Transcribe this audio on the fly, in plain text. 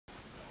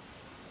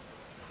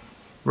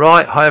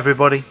Right, hi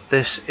everybody,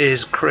 this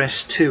is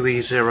Chris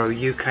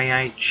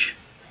 2E0UKH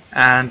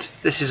and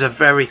this is a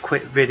very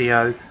quick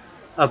video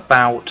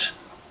about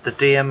the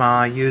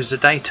DMR user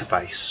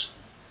database.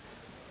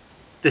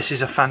 This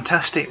is a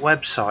fantastic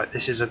website.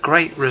 This is a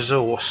great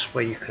resource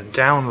where you can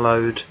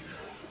download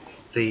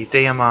the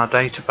DMR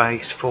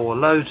database for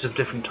loads of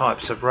different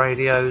types of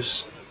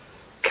radios.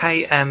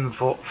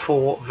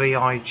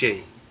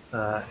 KM4VIG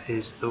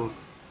is the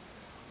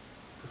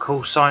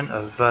call sign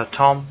of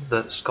Tom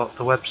that's got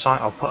the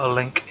website. I'll put a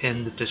link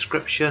in the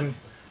description,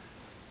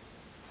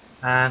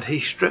 and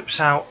he strips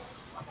out,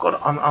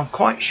 I'm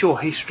quite sure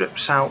he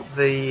strips out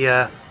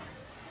the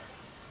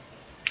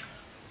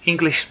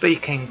English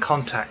speaking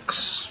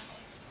contacts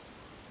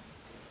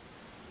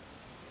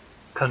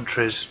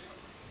countries.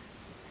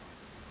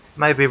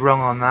 Maybe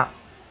wrong on that,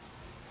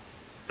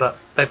 but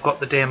they've got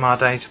the DMR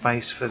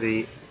database for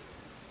the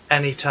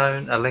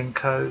Anytone,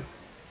 Alinco,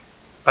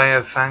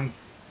 Baofeng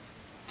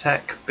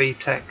Tech,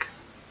 BTEC,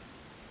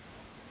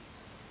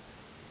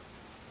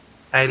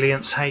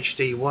 Alliance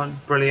HD1,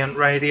 Brilliant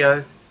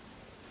Radio,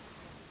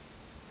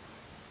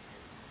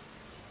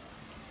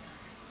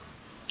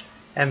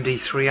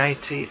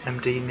 MD380,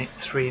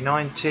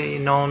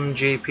 MD390,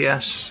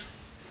 non-GPS,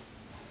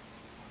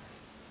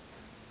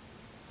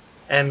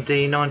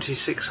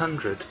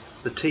 MD9600,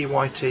 the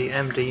TYT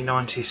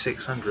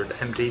MD9600,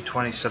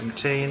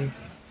 MD2017,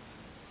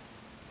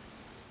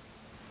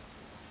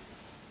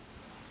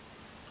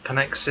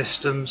 Connect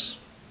Systems.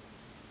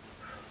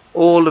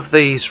 All of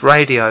these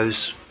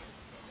radios,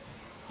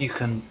 you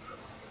can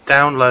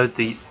download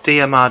the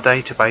DMR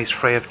database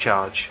free of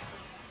charge.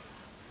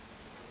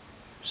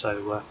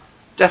 So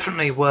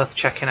definitely worth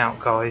checking out,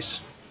 guys.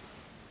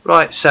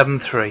 Right,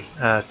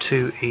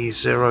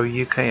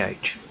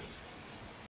 732E0UKH.